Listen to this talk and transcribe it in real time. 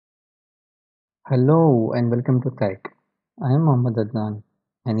Hello and welcome to TAIK. I am mohammedadnant,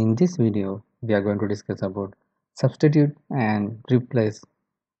 and in this video we are going to discuss about substitute and replace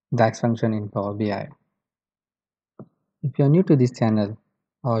DAX function in Power BI. If you are new to this channel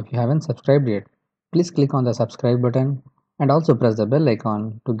or if you haven't subscribed yet, please click on the subscribe button and also press the bell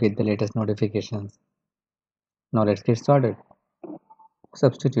icon to get the latest notifications. Now let's get started.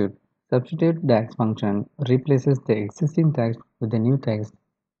 Substitute. Substitute DAX function replaces the existing text with the new text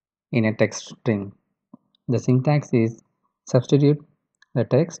in a text string. The syntax is substitute the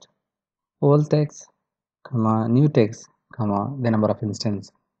text, old text, comma, new text, comma, the number of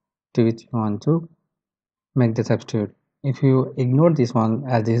instances to which you want to make the substitute. If you ignore this one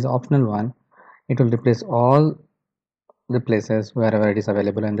as this is optional one, it will replace all the places wherever it is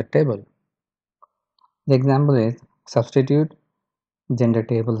available in the table. The example is substitute gender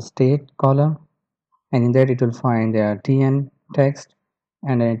table state column, and in that it will find the TN text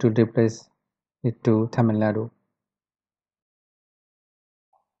and then it will replace it to Tamil Nadu.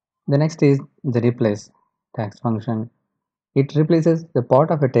 The next is the replace text function. It replaces the part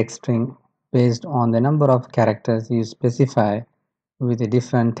of a text string based on the number of characters you specify with a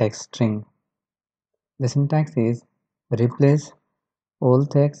different text string. The syntax is replace old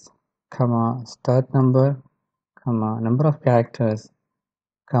text, comma, start number, comma, number of characters,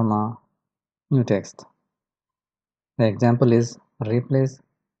 comma, new text. The example is replace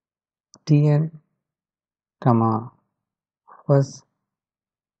tn, comma, first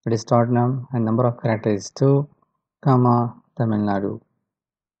it is start num and number of characters is 2, comma, Tamil Nadu.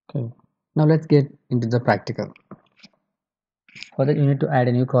 Okay. Now let's get into the practical. For that you need to add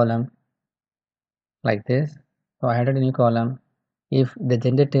a new column like this. So I added a new column. If the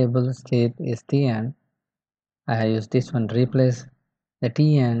gender table state is TN, I have used this one, replace the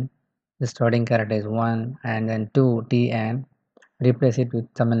TN, the starting character is 1 and then 2 TN, replace it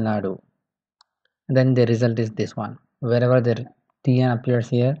with Tamil Nadu. And then the result is this one. Wherever the TN appears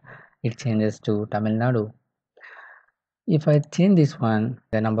here, it changes to Tamil Nadu. If I change this one,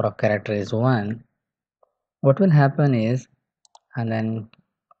 the number of characters is 1, what will happen is, and then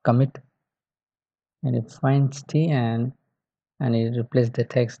commit, and it finds TN and it replaces the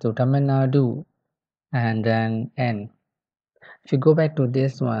text to Tamil Nadu and then N. If you go back to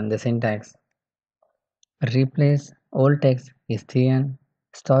this one, the syntax, replace old text is TN,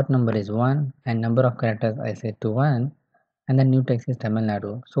 start number is 1 and number of characters I set to 1 and the new text is Tamil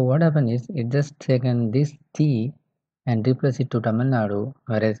Nadu. So what happened is it just taken this T and replace it to Tamil Nadu,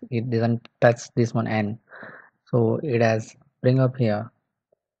 whereas it doesn't touch this one N. So it has bring up here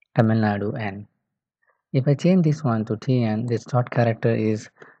Tamil Nadu N. If I change this one to TN, the start character is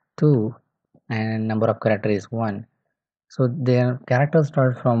 2 and number of character is 1. So their characters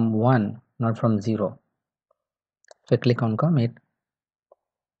start from 1, not from 0. So I click on commit.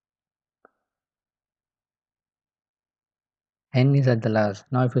 N is at the last.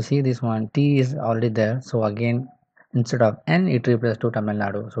 Now if you see this one, T is already there. So again, instead of N, it replaces to Tamil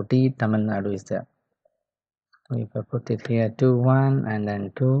Nadu. So T Tamil Nadu is there. So if I put it here 2, 1 and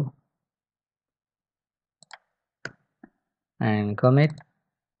then 2 and commit,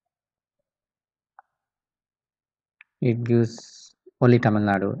 it gives only Tamil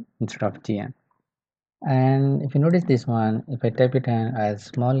Nadu instead of TN. And if you notice this one, if I type it in as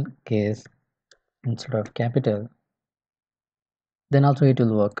small case instead of capital, then also it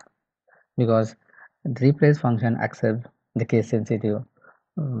will work because the replace function accepts the case sensitive,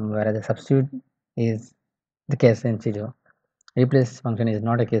 whereas the substitute is the case sensitive. Replace function is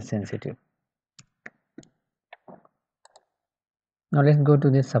not a case sensitive. Now let's go to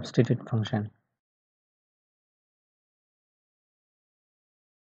this substitute function.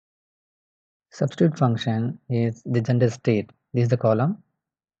 Substitute function is the gender state. This is the column,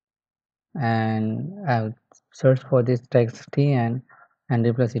 and I've searched for this text TN and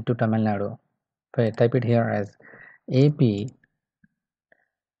replace it to Tamil Nadu. If I type it here as AP,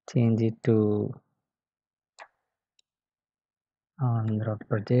 change it to Andhra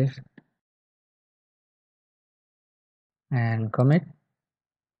Pradesh and commit.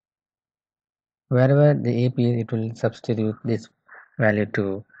 Wherever the AP is, it will substitute this value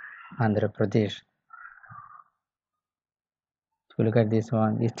to Andhra Pradesh. If you look at this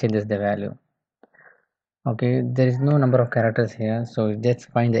one, it changes the value. Okay, there is no number of characters here, so just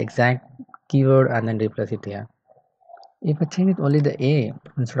find the exact keyword and then replace it here. If I change it only the A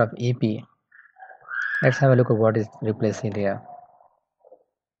instead of AP, let's have a look at what is replaced here.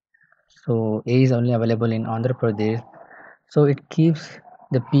 So A is only available in Andhra Pradesh, so it keeps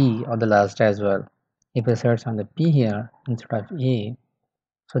the P on the last as well. If I search on the P here instead of A,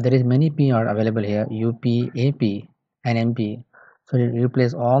 so there is many P are available here, UP, AP and MP. So it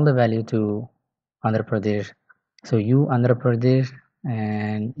replace all the value to Andhra Pradesh. So U Andhra Pradesh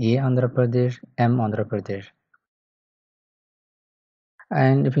and A Andhra Pradesh, M Andhra Pradesh.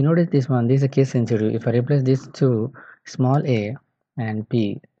 And if you notice this one, this is a case sensitive. If I replace these two, small a and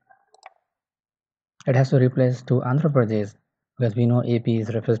P, it has to replace to Andhra Pradesh because we know AP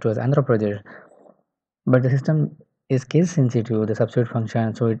is refers to as Andhra Pradesh. But the system is case sensitive, the substitute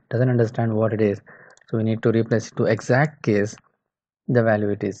function, so it doesn't understand what it is. So we need to replace it to exact case the value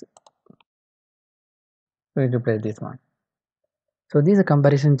it is. So we replace this one. So this is a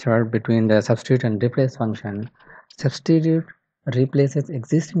comparison chart between the substitute and replace function. Substitute replaces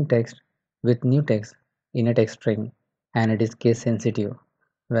existing text with new text in a text string and it is case sensitive,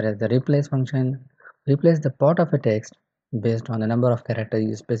 whereas the replace function replaces the part of a text based on the number of characters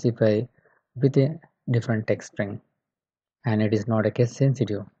you specify with a different text string and it is not a case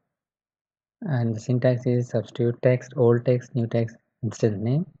sensitive. And the syntax is substitute text, old text, new text, instance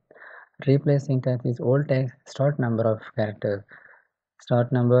name. Replace syntax is old text, start number of characters,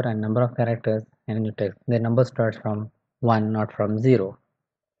 start number and number of characters and new text. The number starts from 1, not from 0.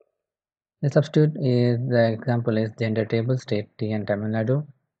 The substitute is the example is gender table, state T and Tamil Nadu,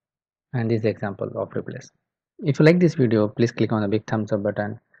 and this is the example of replace. If you like this video, please click on the big thumbs up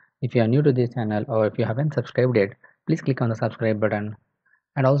button. If you are new to this channel or if you haven't subscribed yet, please click on the subscribe button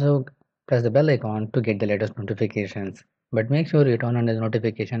and also press the bell icon to get the latest notifications. But make sure you turn on the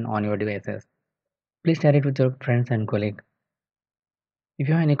notification on your devices. Please share it with your friends and colleagues. If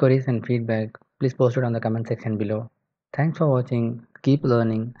you have any queries and feedback, please post it on the comment section below. Thanks for watching. Keep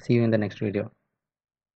learning. See you in the next video.